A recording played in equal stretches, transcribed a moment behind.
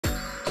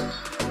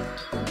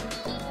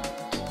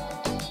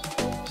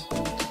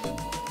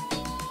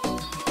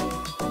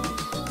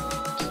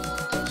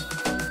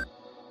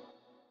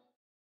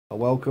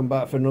Welcome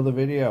back for another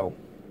video.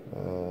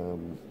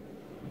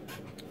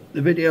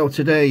 The video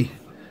today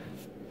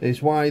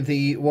is why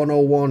the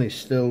 101 is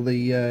still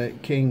the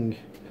king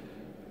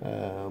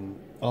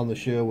on the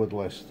Sherwood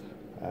list.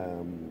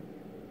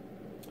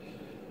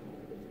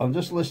 I'm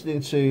just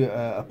listening to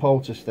a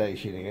polter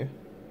station here,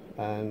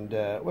 and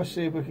let's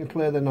see if we can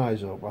clear the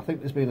noise up. I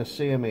think there's been a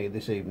CME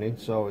this evening,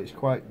 so it's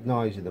quite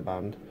noisy, the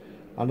band,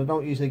 and I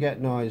don't usually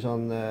get noise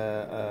on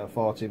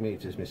 40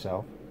 meters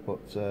myself,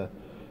 but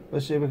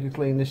let's see if we can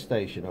clean this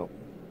station up.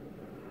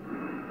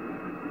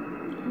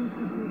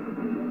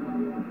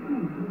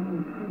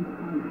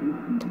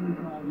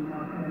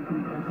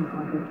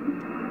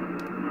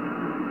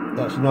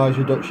 That's noise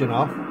reduction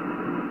off.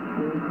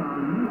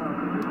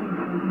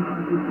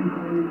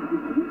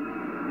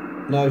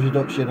 Noise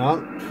reduction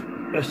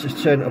on. Let's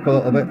just turn it up a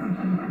little bit.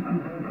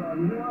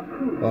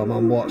 Oh, I'm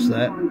on watts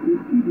there.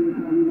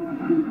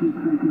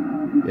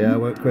 Yeah, I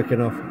weren't quick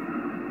enough.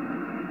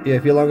 Yeah,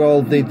 if you long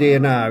hold the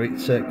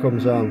DNR, it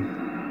comes on.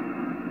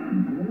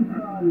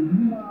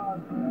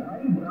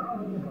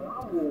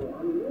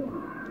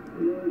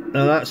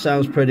 Now that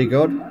sounds pretty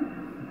good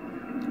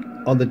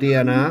on the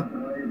DNR.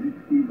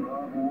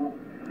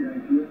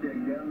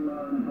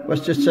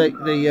 Let's just take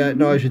the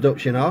noise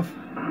reduction off.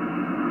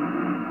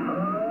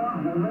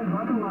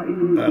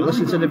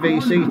 Listen to the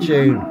VC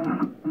tune.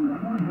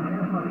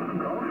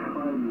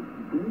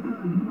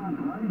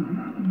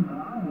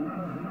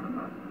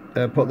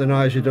 Put the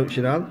noise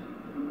reduction on.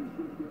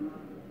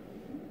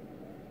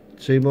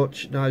 Too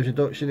much noise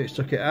reduction, it's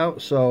took it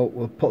out, so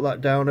we'll put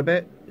that down a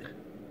bit.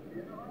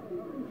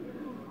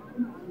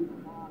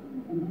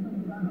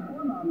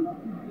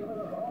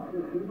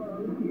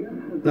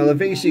 Now the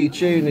VC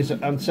tune is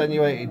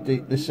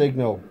attenuated the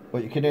signal,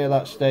 but you can hear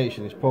that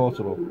station, it's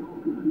portable.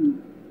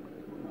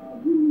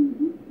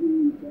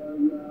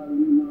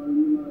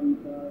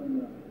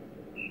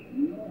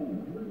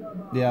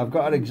 Yeah, I've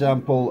got an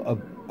example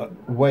of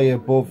way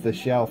above the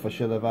shelf. I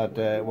should have had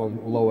one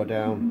lower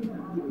down.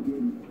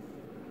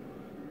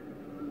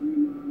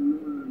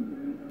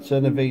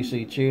 Turn the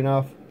VC tune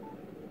off.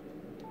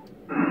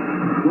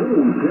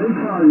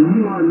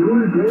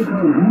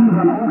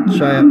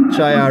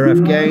 Try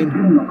RF gain.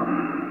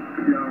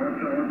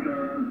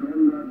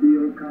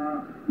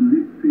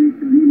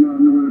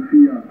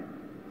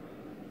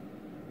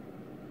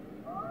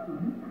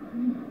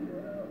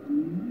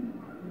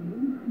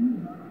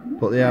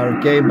 Put the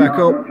RF gain back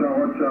up.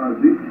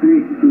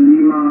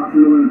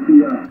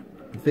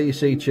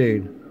 VC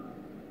tune.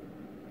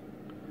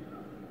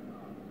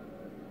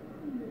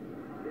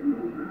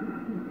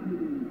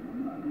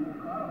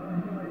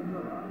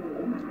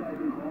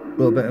 A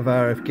little bit of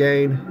RF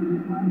gain.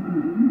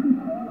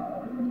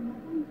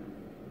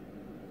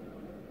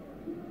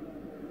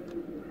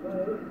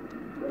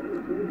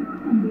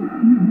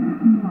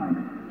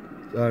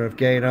 RF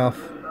gain off.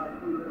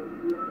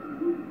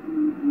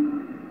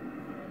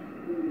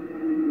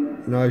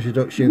 Noise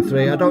reduction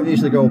 3. I don't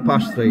usually go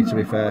past 3, to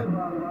be fair.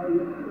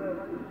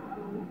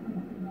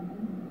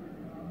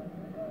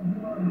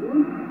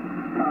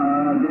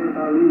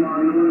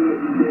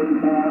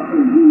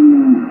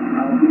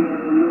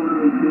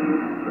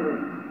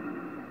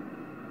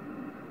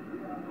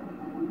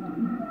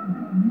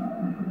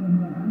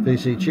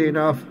 VC tune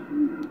off.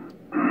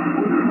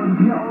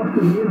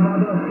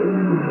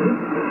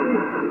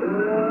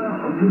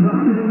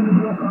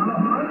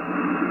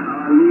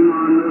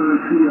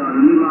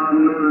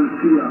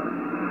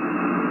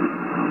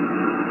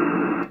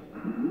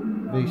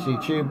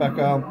 VC tune back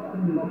on.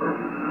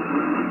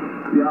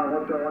 Ja,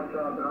 Roger,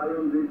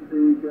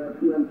 73,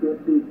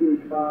 44, viel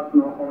Spaß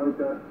noch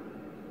heute.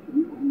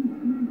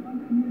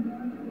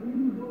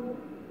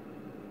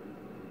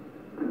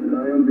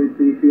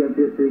 73,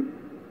 44.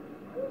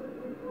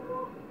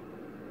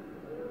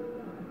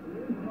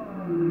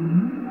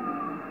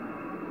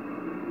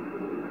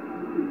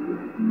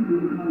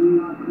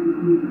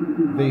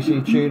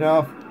 VC tune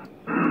off.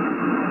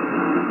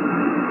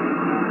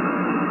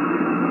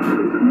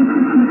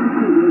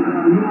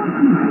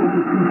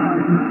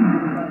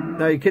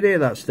 Now you can hear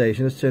that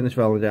station. Let's turn this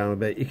volume down a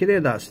bit. You can hear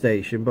that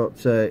station,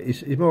 but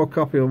it's more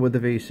copyable with the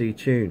VC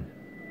tune.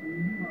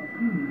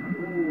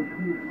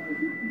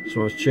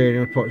 Someone's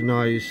tuning, put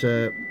noise.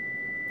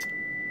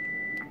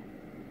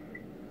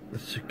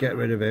 Let's get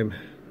rid of him.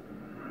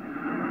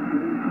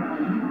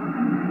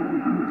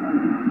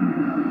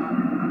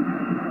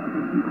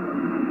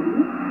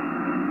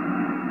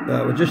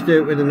 We'll just do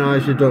it with the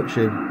noise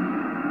reduction.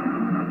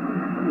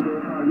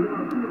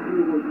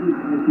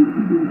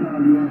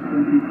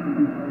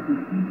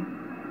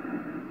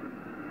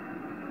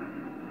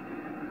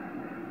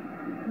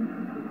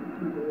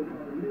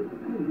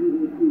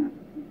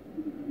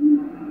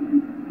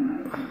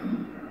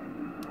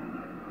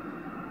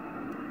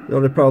 The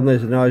only problem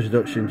is the noise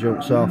reduction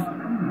jumps off.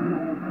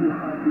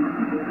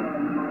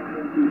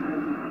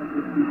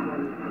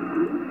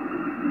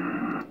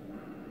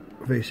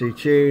 VC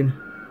tune.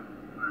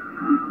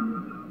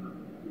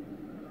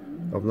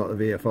 I've not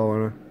the VFO on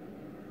her.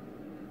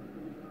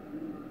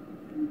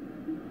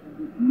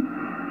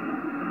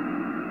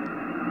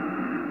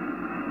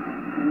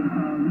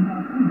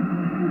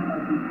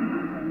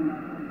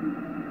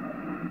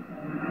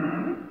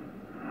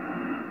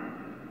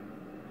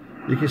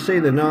 You can see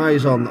the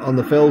noise on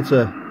the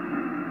filter.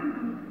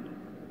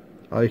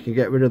 Or you can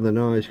get rid of the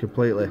noise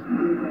completely.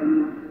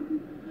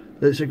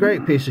 It's a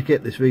great piece of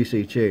kit, this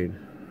VC tune.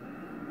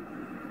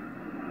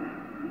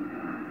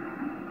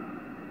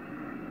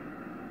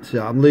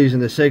 So I'm losing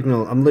the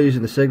signal. I'm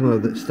losing the signal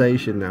of the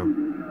station now.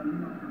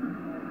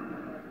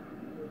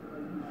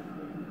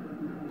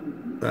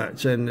 Right,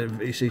 turn the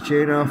VC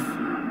tune off.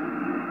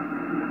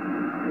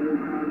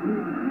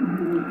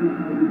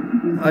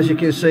 As you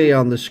can see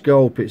on the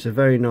scope, it's a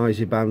very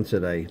noisy band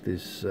today.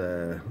 There's,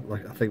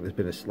 like I think there's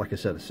been, like I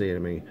said, a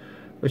CME.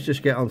 Let's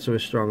just get onto a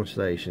strong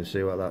station,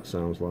 see what that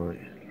sounds like.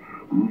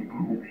 When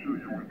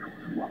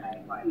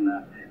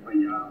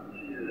you're out,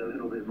 use a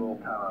little bit more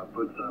power,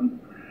 but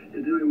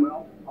you're doing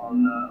well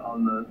on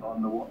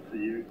the watts that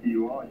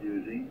you are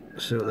using.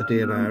 See what the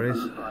DNR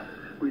is.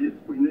 We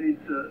need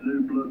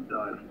new blood,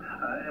 Dave.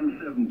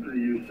 M7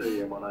 PUC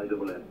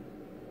M1AWM.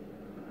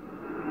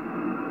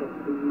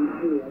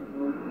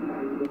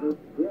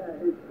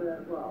 Yeah, it's,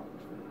 well,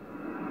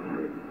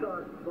 it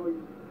starts going,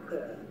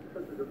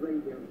 such as a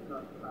radio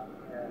starts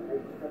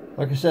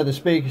Like I said, the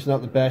speaker's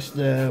not the best.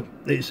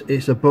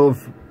 It's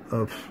above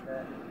of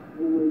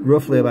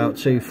roughly about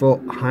 2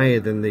 foot higher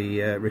than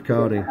the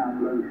recording.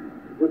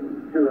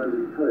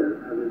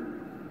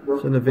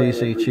 Turn the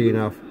VC tune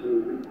off.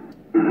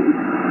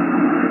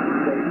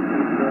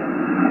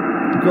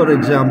 Good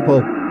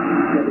example.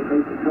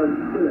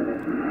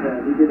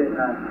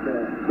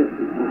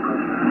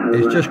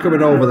 It's just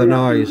coming over the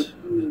noise.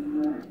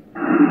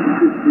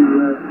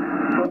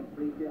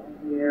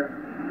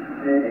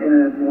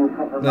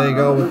 There you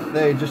go.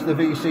 There, just the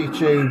VC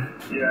tune.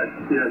 Yes,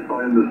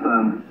 I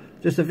understand.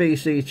 Just the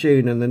VC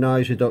tune and the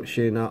noise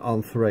reduction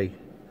on 3.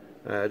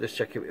 Just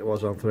check if it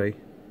was on 3.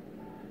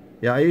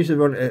 Yeah, I usually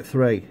run it at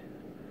 3.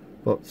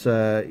 But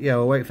yeah,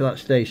 we'll wait for that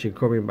station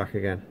coming back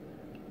again.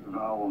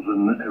 Valves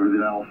and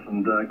everything else,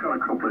 and got a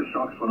couple of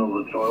shocks when I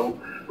was a child,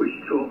 which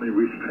taught me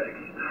respect.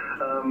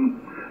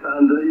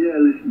 Yeah,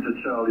 listen to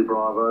Charlie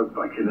Bravo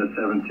back in the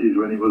 70s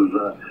when he was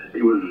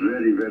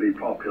very, very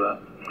popular.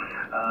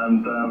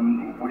 And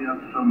we had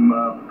some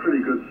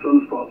pretty good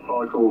sunspot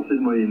cycles,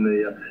 didn't we, in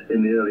the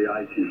early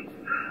 80s,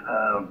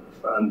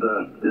 and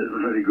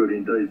very good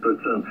indeed. But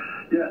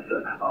yes,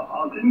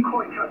 I didn't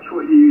quite catch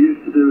what you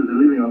used to do as a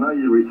living. I know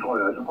you're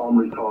retired. I'm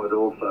retired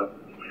also.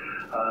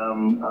 I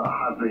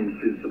have been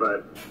since I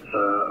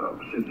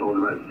was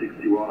about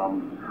 61.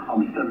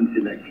 I'm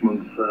 70 next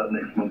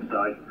month's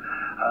day.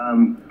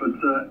 But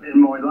in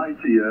my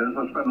later years,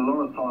 I spent a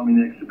lot of time in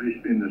the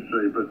exhibition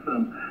industry, but I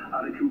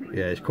had a complete...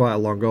 Yeah, it's quite a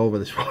long over,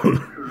 this one.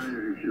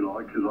 ...career, if you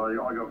like, because I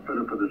got fed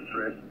up with the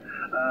stress.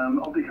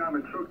 I became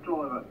a truck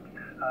driver,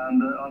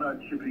 and I know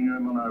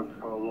Chippingham, I know,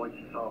 well, like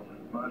yourself,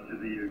 most of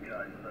the UK.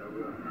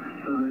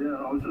 So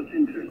yeah, I was just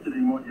interested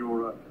in what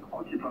your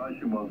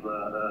occupation was,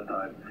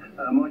 Dave.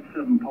 Mike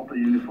 7 Papa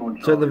uniform.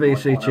 Turn the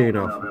VC tune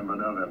off.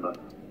 November.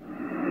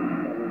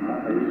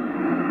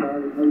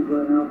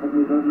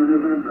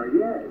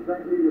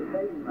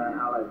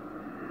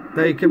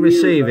 There you can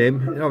receive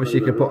him. Obviously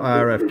you can put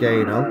RF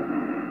gain on.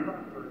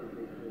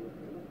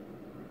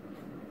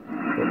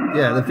 But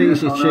yeah, the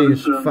VC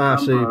tune's far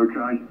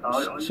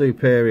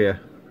superior.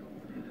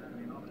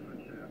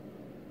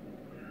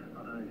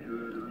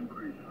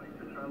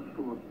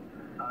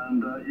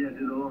 And yeah,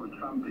 did a lot of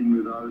tramping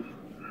with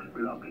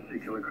that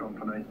particular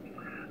company.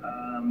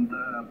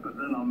 But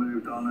then I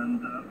moved on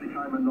and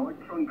became a night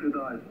trunker,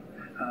 Dave.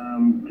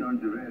 Going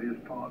to various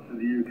parts of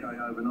the UK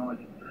overnight,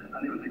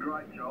 and it was a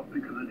great job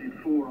because I did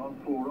 4 on,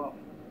 4 off,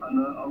 and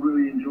I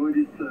really enjoyed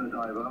it, Dave.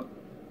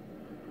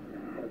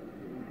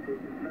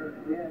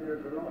 Yeah,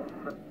 there's a lot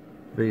of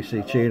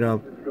VC tune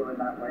on. going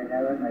that way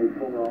now, and they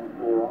 4 on,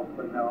 4 off,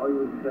 but no, I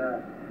was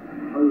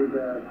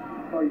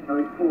 5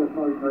 times, 4 or 5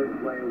 times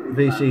away a week.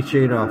 VC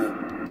tune off.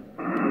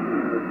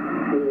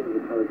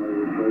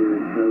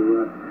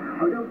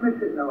 I don't miss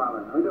it though,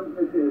 Alan. I don't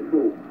miss it at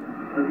all.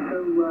 And so,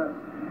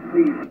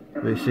 please.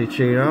 VC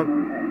tune on.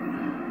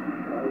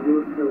 I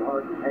worked so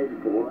hard to pay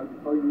for, and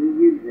finally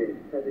use it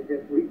instead of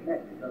just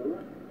weekends. So,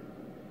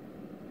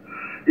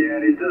 yeah,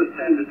 and it does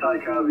tend to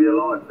take over your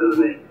life,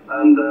 doesn't it?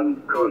 And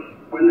of course,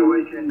 when the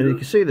weekend... And you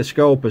can see the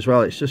scope as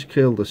well. It's just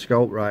killed the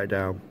scope right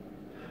down.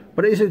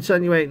 But it is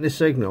attenuating the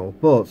signal,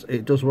 but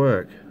it does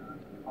work.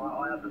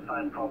 I have the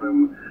same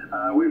problem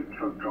with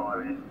truck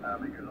driving.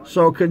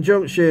 So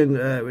conjunction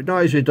with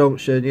noise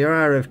reduction, your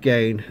RF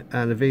gain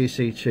and a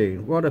VC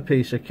tune. What a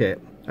piece of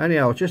kit.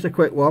 Anyhow, just a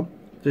quick one,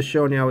 just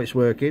showing you how it's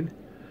working.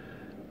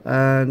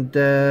 And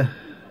I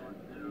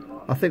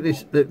think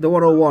the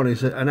 101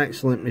 is an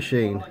excellent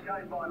machine.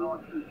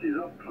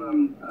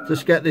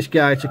 Just get this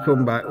guy to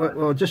come back.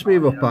 Well, just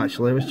move up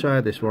actually. Let's try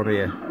this one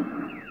here.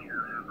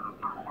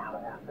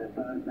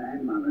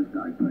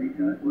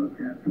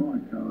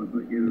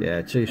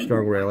 Yeah, too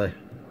strong really.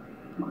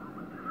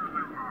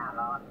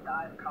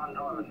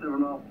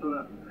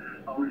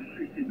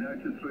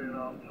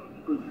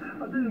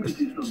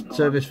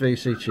 Turn this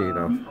VC tune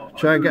off.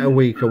 Try and get a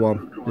weaker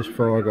one just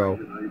before I go. I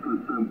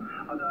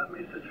don't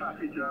miss the traffic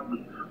traffic jams.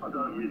 I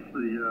don't miss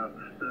the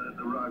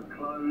road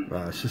closed.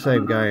 Right, it's the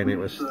same guy, and it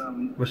was.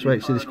 Let's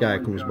wait till this guy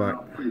comes back.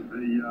 With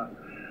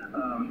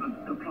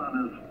the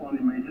planners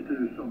wanting me to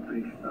do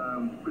something,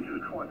 which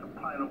was quite a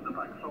pain up the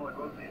backside,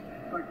 wasn't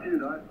it? Back to you,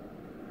 Dave.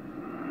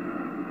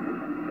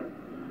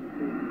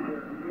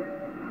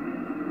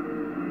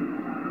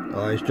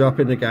 Oh, he's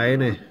dropping the guy,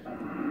 isn't he? It's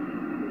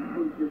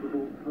quite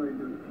difficult trying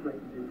to explain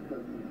to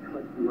some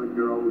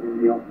 21-year-old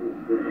in the office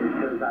that it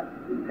does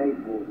actually take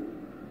more than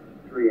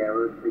 3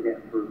 hours to get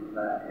from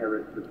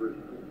Erith to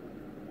Bristol,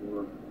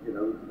 or, you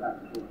know,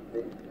 that sort of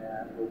thing.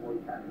 Or why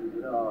can't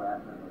we do all that,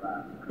 none of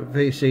that.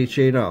 VC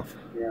tune off.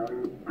 Yeah, I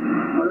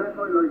left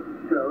my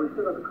license go. I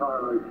still have a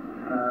car license.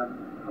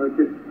 I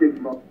just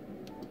did my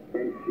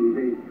HCV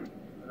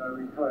and I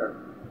retired.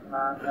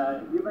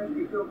 And you make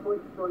me feel quite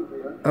strongly.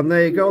 And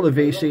there you go, the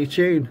VC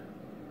tune.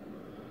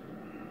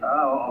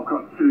 Oh, I've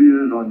got 2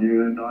 years on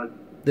you, and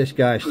This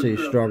guy's too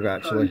strong,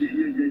 actually. Yeah,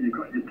 you've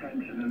got your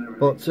tension and everything.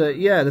 But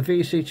yeah, the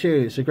VC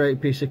tune, it's a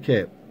great piece of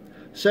kit.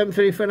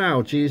 7.3 for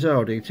now,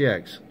 GZO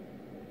DTX.